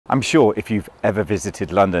I'm sure if you've ever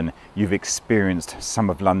visited London, you've experienced some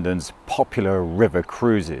of London's popular river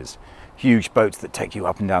cruises. Huge boats that take you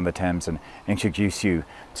up and down the Thames and introduce you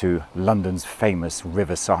to London's famous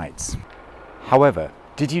river sites. However,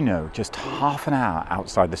 did you know just half an hour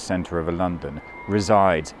outside the centre of London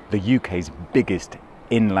resides the UK's biggest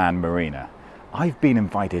inland marina? I've been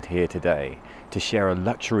invited here today to share a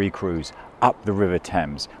luxury cruise up the River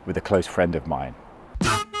Thames with a close friend of mine.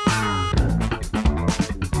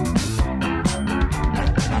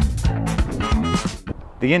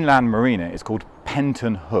 The inland marina is called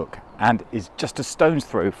Penton Hook and is just a stone's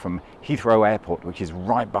throw from Heathrow Airport, which is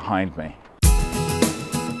right behind me.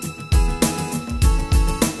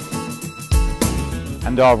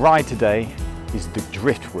 And our ride today is the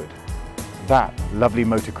Driftwood, that lovely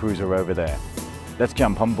motor cruiser over there. Let's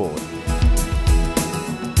jump on board.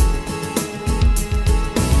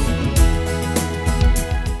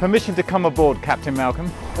 Permission to come aboard, Captain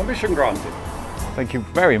Malcolm? Permission granted. Thank you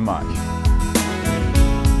very much.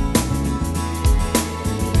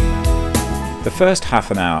 The first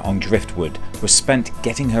half an hour on Driftwood was spent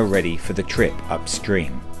getting her ready for the trip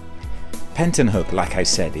upstream. Penton Hook, like I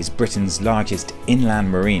said, is Britain's largest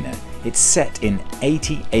inland marina. It's set in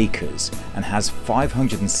 80 acres and has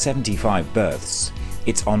 575 berths.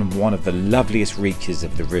 It's on one of the loveliest reaches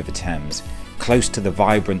of the River Thames, close to the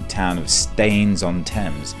vibrant town of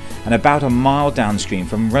Staines-on-Thames, and about a mile downstream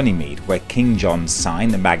from Runnymede, where King John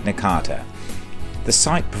signed the Magna Carta. The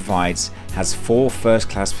site has 4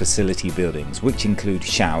 first-class facility buildings, which include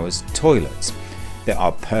showers, toilets. There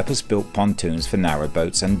are purpose-built pontoons for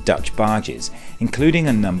narrowboats and Dutch barges, including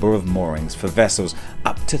a number of moorings for vessels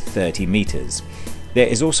up to 30 metres. There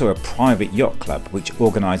is also a private yacht club which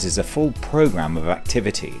organises a full programme of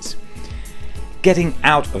activities. Getting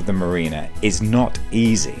out of the marina is not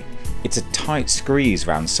easy. It's a tight squeeze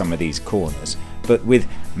round some of these corners, but with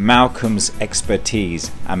Malcolm's expertise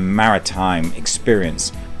and maritime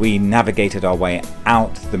experience, we navigated our way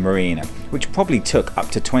out the marina, which probably took up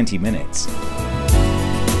to 20 minutes.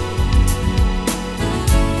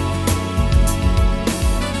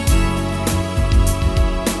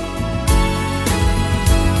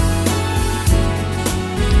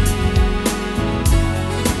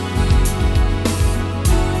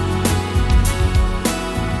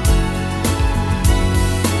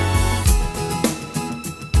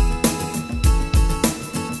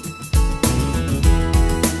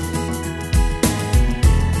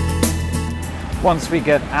 Once we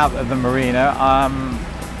get out of the marina,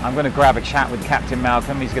 I'm going to grab a chat with Captain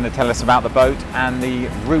Malcolm. He's going to tell us about the boat and the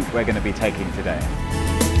route we're going to be taking today.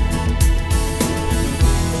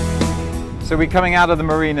 So we're coming out of the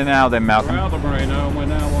marina now then, Malcolm? We're out of the marina and we're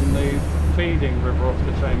now on the feeding river of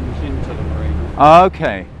the Thames into the marina. Oh,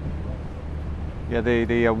 okay. Yeah,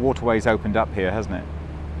 the waterway's opened up here, hasn't it?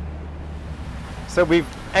 So we've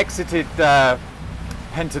exited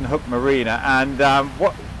Penton Hook Marina, and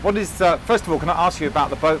what is, first of all, can I ask you about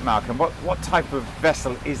the boat, Malcolm? What type of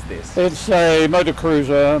vessel is this? It's a motor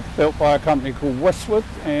cruiser built by a company called Westwood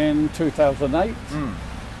in 2008.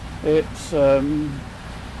 It's,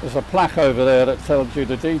 there's a plaque over there that tells you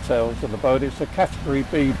the details of the boat. It's a Category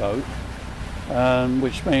B boat,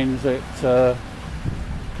 which means it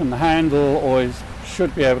can handle, or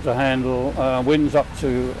should be able to handle, winds up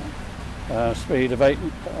to speed of 8,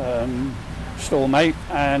 storm 8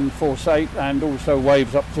 and force 8, and also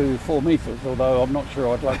waves up to 4 metres, although I'm not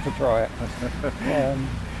sure I'd like to try it.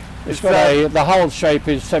 It's got the hull shape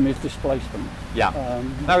is semi-displacement. Yeah.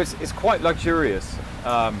 No, it's quite luxurious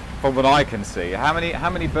from what I can see. How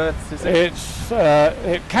many berths is it?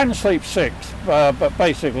 It can sleep 6, but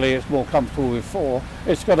basically it's more comfortable with 4.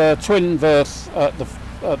 It's got a twin berth at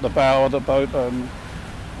the bow of the boat,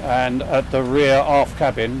 and at the rear aft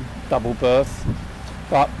cabin, double berth,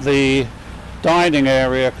 but the dining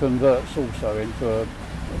area converts also into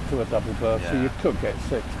a double berth, yeah. So you could get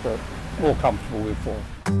 6, but more comfortable with 4.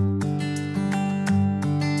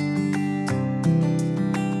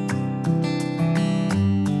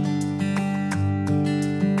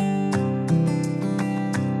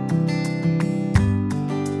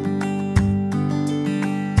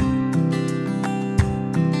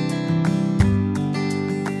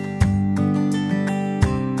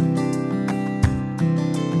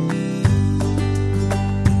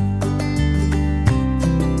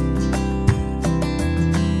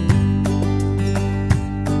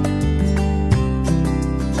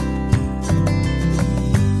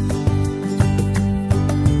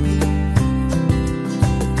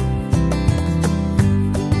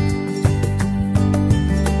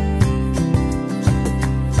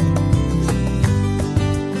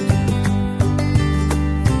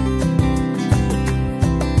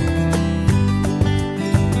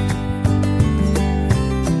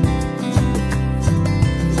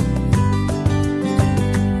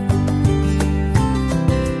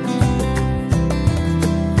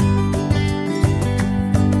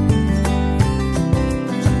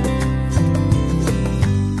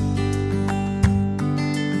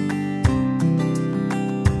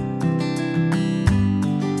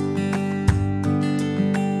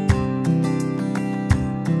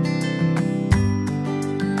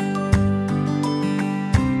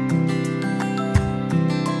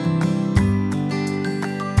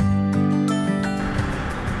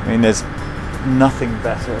 mean, there's nothing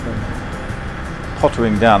better than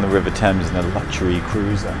pottering down the River Thames in a luxury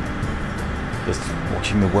cruiser, just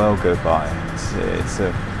watching the world go by. It's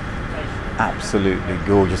a absolutely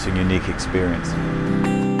gorgeous and unique experience.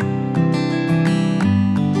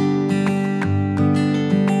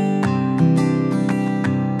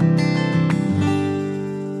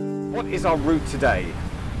 What is our route today?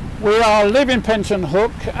 We are leaving Penton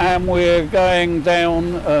Hook and we're going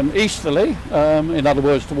down easterly, in other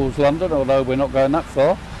words towards London, although we're not going that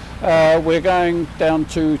far. We're going down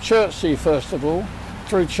to Chertsey first of all,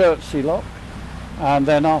 through Chertsey Lock, and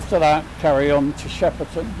then after that carry on to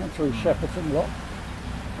Shepperton and through Shepperton Lock,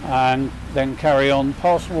 and then carry on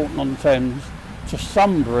past Walton-on-Thames to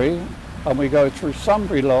Sunbury, and we go through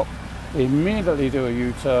Sunbury Lock, immediately do a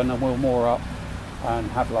U-turn and we'll moor up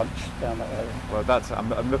and have lunch down that area. Well,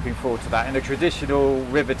 I'm looking forward to that in a traditional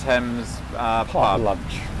River Thames pub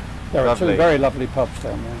lunch. There are two very lovely pubs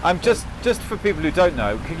down there. Just for people who don't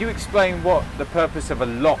know, can you explain what the purpose of a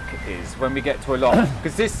lock is when we get to a lock?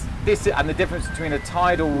 Because this and the difference between a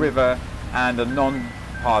tidal river and a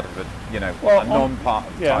non-part of it, you know, well, a non-part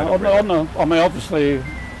tidal river. I mean, obviously,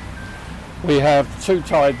 we have 2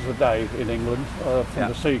 tides a day in England from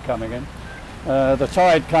the sea coming in. The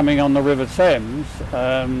tide coming on the River Thames,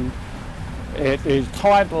 it is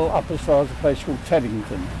tidal up as far as a place called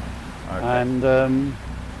Teddington. Okay. And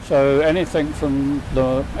so anything from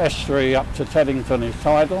the estuary up to Teddington is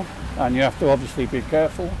tidal, and you have to obviously be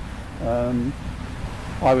careful.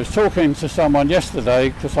 I was talking to someone yesterday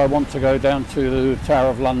because I want to go down to the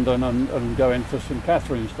Tower of London and go into St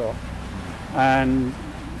Catherine's Dock, and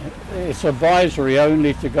it's advisory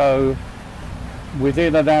only to go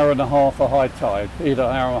within an hour and a half of high tide, either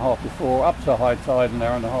an hour and a half before, up to high tide, an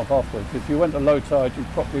hour and a half afterwards. If you went to low tide, you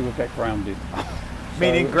probably would get grounded.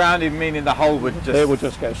 Meaning grounded, meaning the hull would just... It would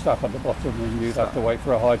just get stuck at the bottom and you'd have to wait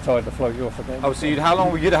for a high tide to float you off again. Oh, so how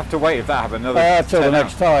long would you have to wait if that happened? Till the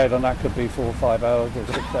next tide, and that could be 4 or 5 hours or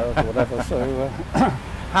 6 hours or whatever. So,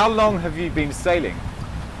 how long have you been sailing?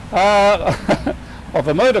 Of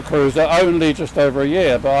a motor cruiser, only just over a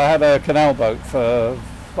year, but I had a canal boat for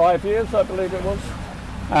 5 years, I believe it was.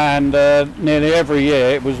 And nearly every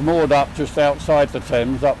year it was moored up just outside the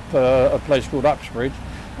Thames, up a place called Uxbridge.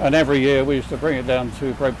 And every year we used to bring it down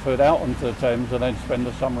to Brentford out onto the Thames and then spend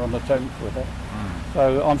the summer on the Thames with it.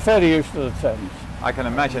 So I'm fairly used to the Thames. I can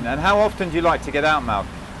imagine. And how often do you like to get out,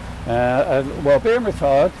 Malcolm? Well, being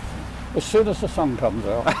retired, as soon as the sun comes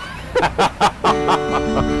out.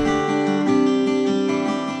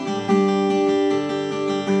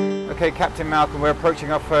 Okay, Captain Malcolm, we're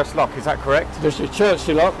approaching our first lock, is that correct? This is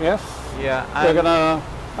Chertsey Lock, yes. Yeah. We're going to,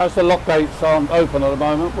 as the lock gates aren't open at the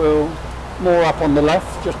moment, we'll moor up on the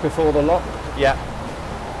left just before the lock. Yeah.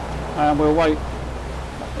 And we'll wait.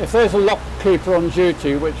 If there's a lock keeper on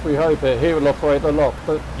duty, which we hope he will operate the lock,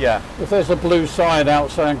 but yeah, if there's a blue sign out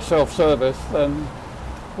saying self-service, then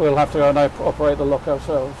we'll have to go and operate the lock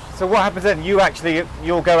ourselves. So what happens then?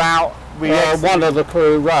 You'll go out. One of the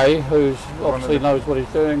crew, Ray, who obviously knows what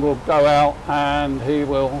he's doing, will go out and he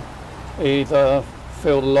will either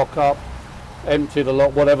fill the lock up, empty the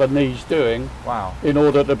lock, whatever needs doing. Wow. In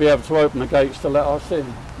order to be able to open the gates to let us in.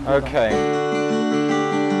 Okay.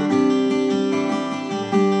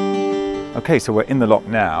 Okay, so we're in the lock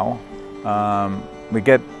now. We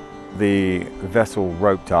get the vessel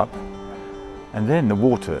roped up, and then the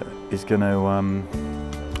water is going to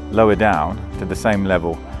lower down to the same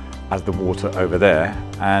level as the water over there,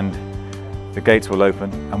 and the gates will open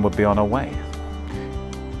and we'll be on our way.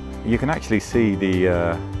 You can actually see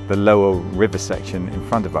the lower river section in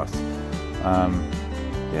front of us.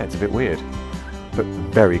 Yeah, it's a bit weird, but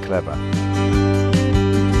very clever.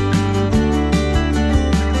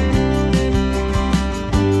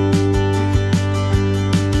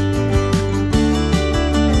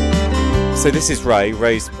 So this is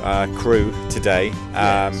Ray's crew today.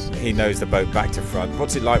 Yes. He knows the boat back to front.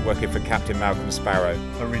 What's it like working for Captain Malcolm Sparrow?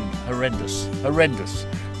 Horrendous.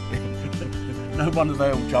 No wonder they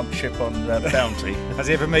all jump ship on Bounty. Has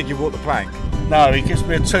he ever made you walk the plank? No, he gives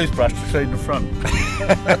me a toothbrush to clean the front.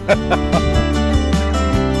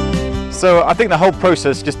 So I think the whole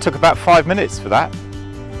process just took about 5 minutes for that.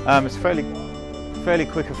 It's a fairly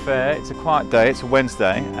quick affair. It's a quiet day, it's a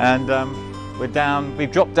Wednesday, and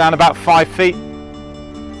we've dropped down about 5 feet.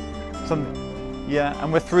 Yeah,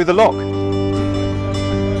 and we're through the lock.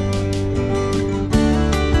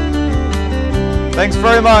 Thanks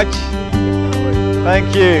very much.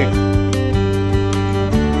 Thank you.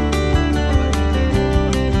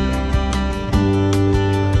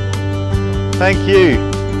 Thank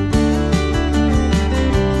you.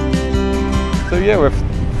 So yeah, we're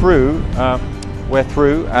through we're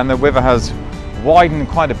through, and the river has widened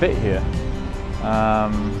quite a bit here.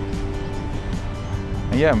 And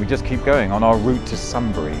yeah, we just keep going on our route to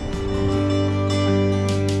Sunbury.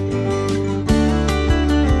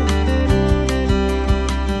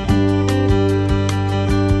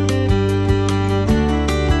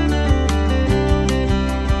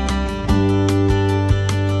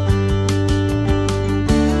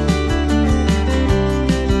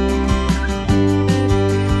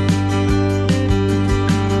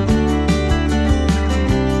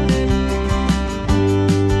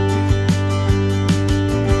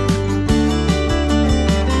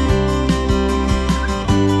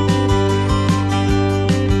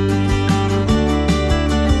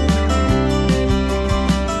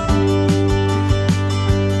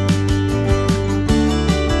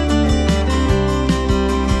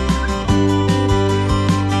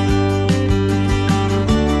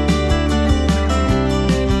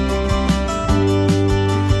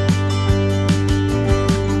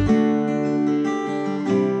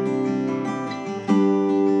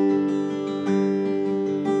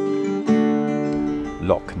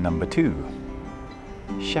 Lock number 2,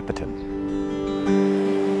 Shepperton.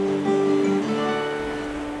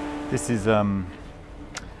 This is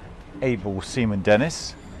able seaman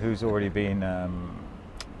Dennis, who's already been at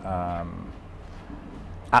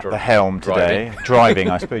the helm today. Driving,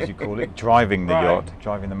 I suppose you call it. Driving the yacht,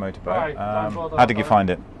 driving the motorboat. How did you find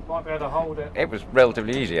it? Might be able to hold it. It was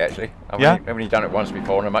relatively easy actually. I've only done it once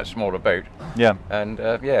before on a much smaller boat. Yeah. And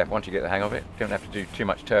yeah, once you get the hang of it, you don't have to do too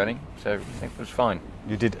much turning, so it was fine.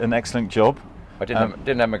 You did an excellent job. I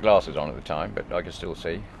didn't have my glasses on at the time, but I could still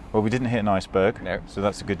see. Well, we didn't hit an iceberg, no. So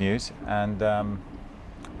that's the good news. And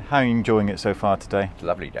how are you enjoying it so far today? It's a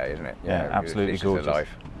lovely day, isn't it? Yeah, absolutely gorgeous.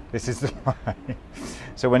 This is the life. This is the life.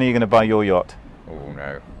 So when are you going to buy your yacht? Oh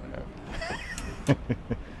no.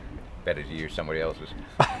 Better to use somebody else's.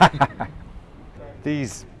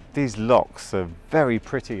 These locks are very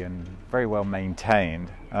pretty and very well maintained.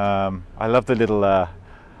 I love the little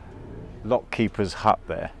lock keeper's hut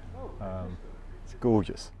there. It's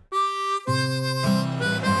gorgeous.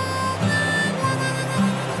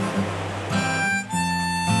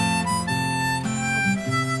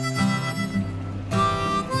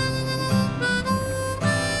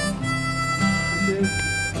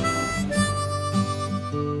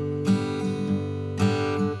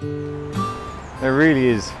 There really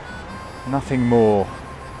is nothing more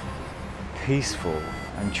peaceful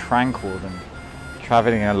and tranquil than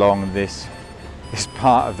travelling along this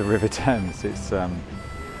part of the River Thames. It's an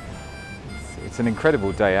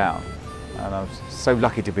incredible day out, and I was so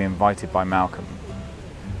lucky to be invited by Malcolm.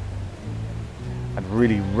 I'd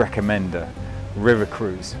really recommend a river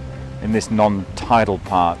cruise in this non-tidal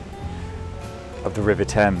part of the River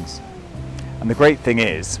Thames. And the great thing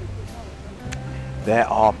is, there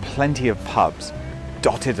are plenty of pubs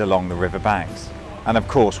dotted along the river banks. And of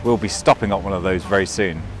course, we'll be stopping at one of those very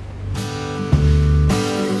soon.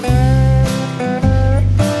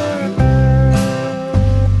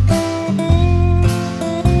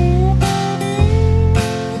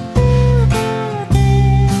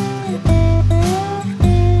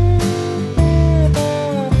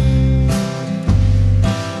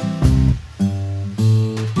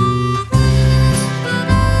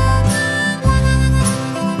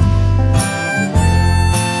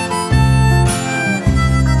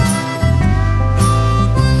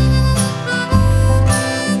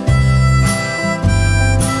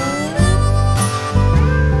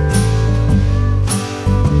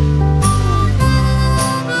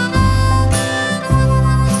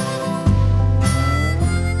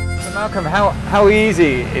 Malcolm, how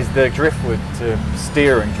easy is the driftwood to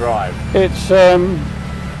steer and drive? It's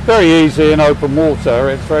very easy in open water.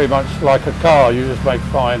 It's very much like a car. You just make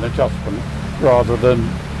fine adjustments rather than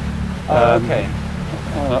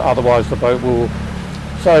otherwise the boat will.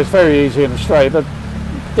 So it's very easy in the straight. The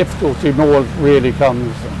difficulty more really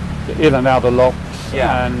comes in and out of locks,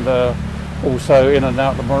 and also in and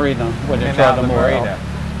out of the marina when you're trying to moor it up.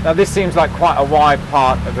 Now this seems like quite a wide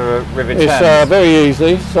part of the River Thames. It's very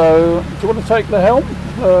easy, so do you want to take the helm?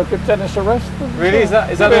 Give Dennis a rest? Really? Is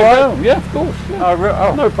that all right? Yeah, of course. Yeah. Oh,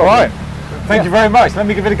 no problem. All right. Thank you very much. Let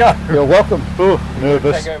me give it a go. You're welcome. Ooh,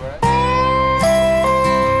 nervous. Take over.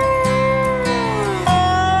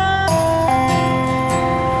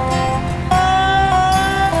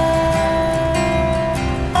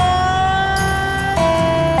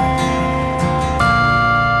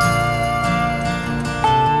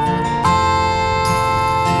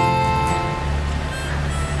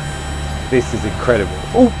 This is incredible.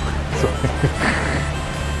 Oh, sorry.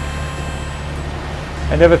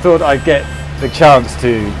 I never thought I'd get the chance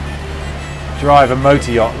to drive a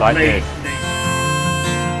motor yacht like this.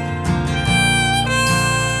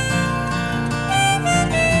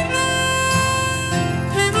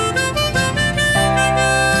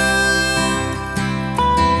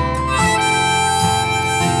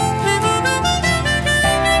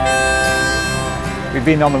 We've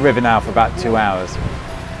been on the river now for about 2 hours,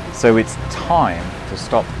 so it's time to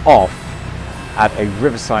stop off at a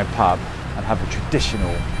riverside pub and have a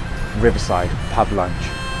traditional riverside pub lunch.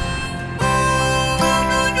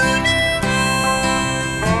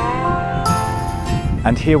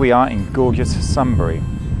 And here we are in gorgeous Sunbury.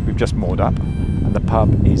 We've just moored up and the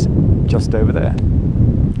pub is just over there.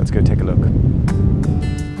 Let's go take a look.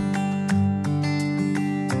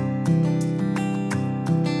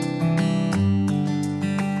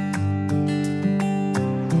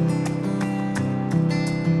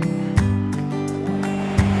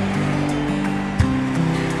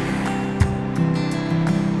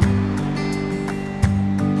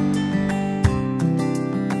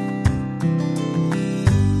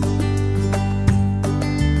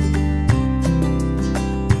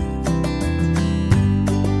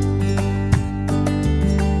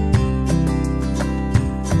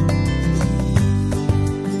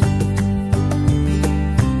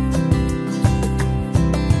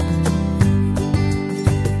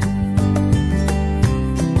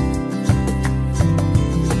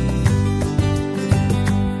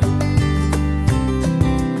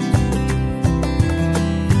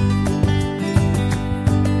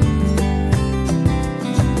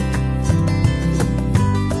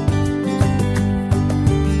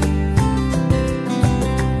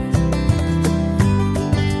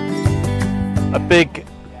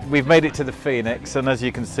 We've made it to the Phoenix, and as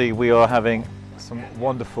you can see we are having some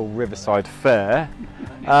wonderful riverside fare,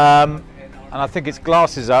 and I think it's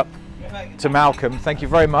glasses up to Malcolm. Thank you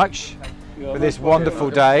very much for this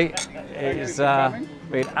wonderful day. It's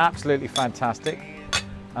been absolutely fantastic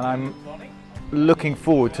and I'm looking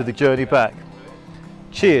forward to the journey back.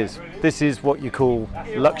 Cheers. This is what you call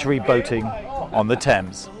luxury boating on the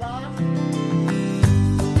Thames.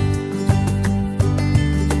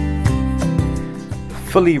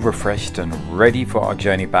 Fully refreshed and ready for our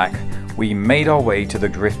journey back, we made our way to the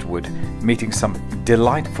driftwood, meeting some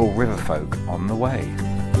delightful river folk on the way.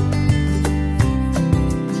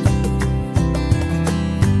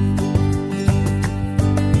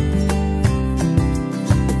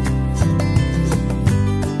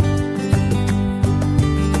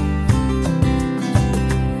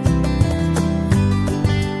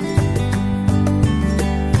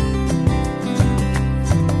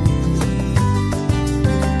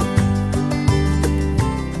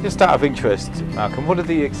 Just out of interest, Malcolm, what are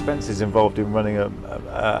the expenses involved in running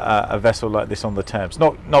a vessel like this on the Thames?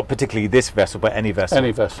 Not particularly this vessel, but any vessel.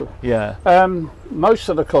 Any vessel. Yeah. Most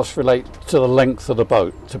of the costs relate to the length of the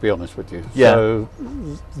boat, to be honest with you. Yeah. So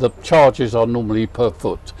the charges are normally per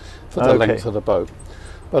foot for the length of the boat.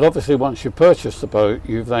 But obviously once you purchase the boat,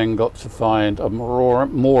 you've then got to find a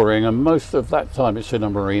mooring, and most of that time it's in a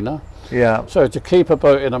marina. Yeah. So to keep a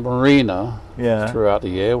boat in a marina throughout the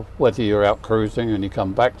year, whether you're out cruising and you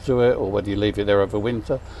come back to it, or whether you leave it there over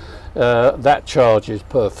winter, that charge is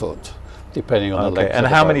per foot, depending on the length. And of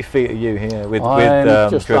the how boat. many feet are you here with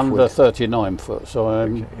just driftwood? under 39 foot. So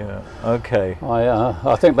I'm. Okay.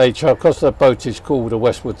 I think they charge, because the boat is called a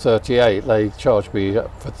Westwood 38. They charge me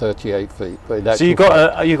for 38 feet. But so you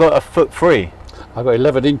got a foot free. I've got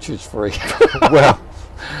 11 inches free. Well.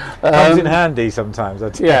 Comes in handy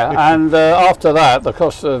sometimes. Yeah, and after that, the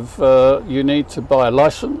cost of you need to buy a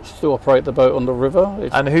license to operate the boat on the river.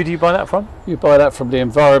 And who do you buy that from? You buy that from the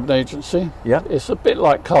Environment Agency. Yeah, it's a bit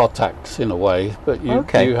like car tax in a way, but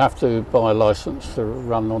you have to buy a license to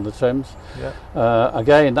run on the Thames. Yeah.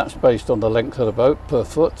 Again, that's based on the length of the boat per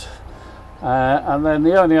foot. And then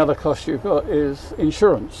the only other cost you've got is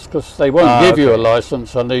insurance, because they won't give you a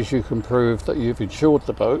license unless you can prove that you've insured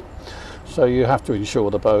the boat. So you have to insure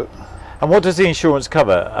the boat. And what does the insurance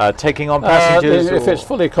cover? Taking on passengers? If it's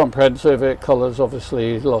fully comprehensive, it covers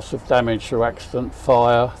obviously loss of damage through accident,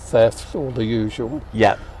 fire, theft, all the usual.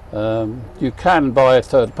 Yeah. You can buy a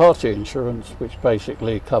third-party insurance, which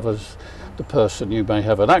basically covers the person you may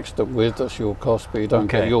have an accident with. That's your cost, but you don't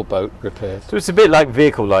get your boat repaired. So it's a bit like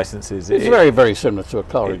vehicle licenses. It's very, very similar to a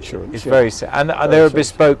car insurance. It's very and are there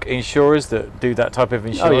bespoke insurers that do that type of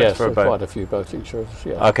insurance? Oh yes, for a boat? Quite a few boat insurers.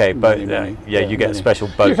 Yeah. Okay, but you get a special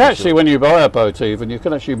boat. You can actually, when you buy a boat, even you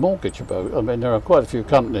can actually mortgage a boat. I mean, there are quite a few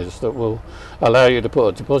companies that will allow you to put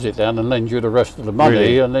a deposit down and lend you the rest of the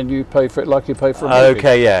money, and then you pay for it like you pay for a mortgage.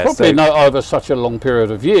 Okay, yeah. Probably not over such a long period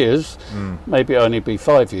of years. Maybe only be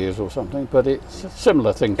 5 years or something, but it's a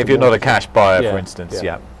similar thing. If you're not a cash buyer, for instance,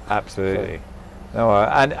 absolutely.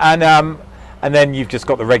 And then you've just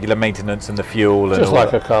got the regular maintenance and the fuel and Just all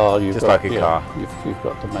like that. a car. You've Just got, like a car. You've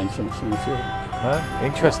got the maintenance and the fuel.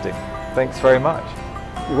 Interesting. Thanks very much.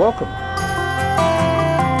 You're welcome.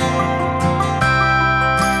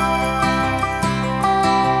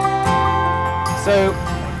 So,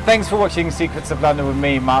 thanks for watching Secrets of London with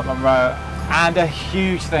me, Mark Monroe, and a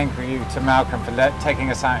huge thank you to Malcolm for taking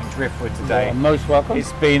us out in Driftwood today. You're most welcome.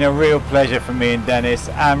 It's been a real pleasure for me and Dennis,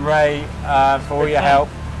 and Ray, for all your help,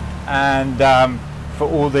 and for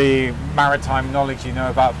all the maritime knowledge you know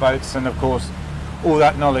about boats, and of course all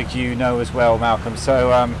that knowledge you know as well, Malcolm. So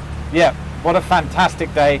yeah, what a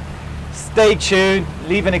fantastic day. Stay tuned,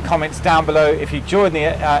 leave any comments down below if you enjoyed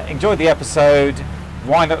the episode.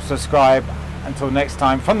 Why not subscribe? Until next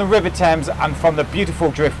time, from the River Thames and from the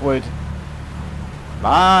beautiful Driftwood,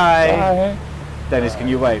 bye. Bye. Dennis, can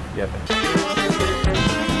you wave? Yeah.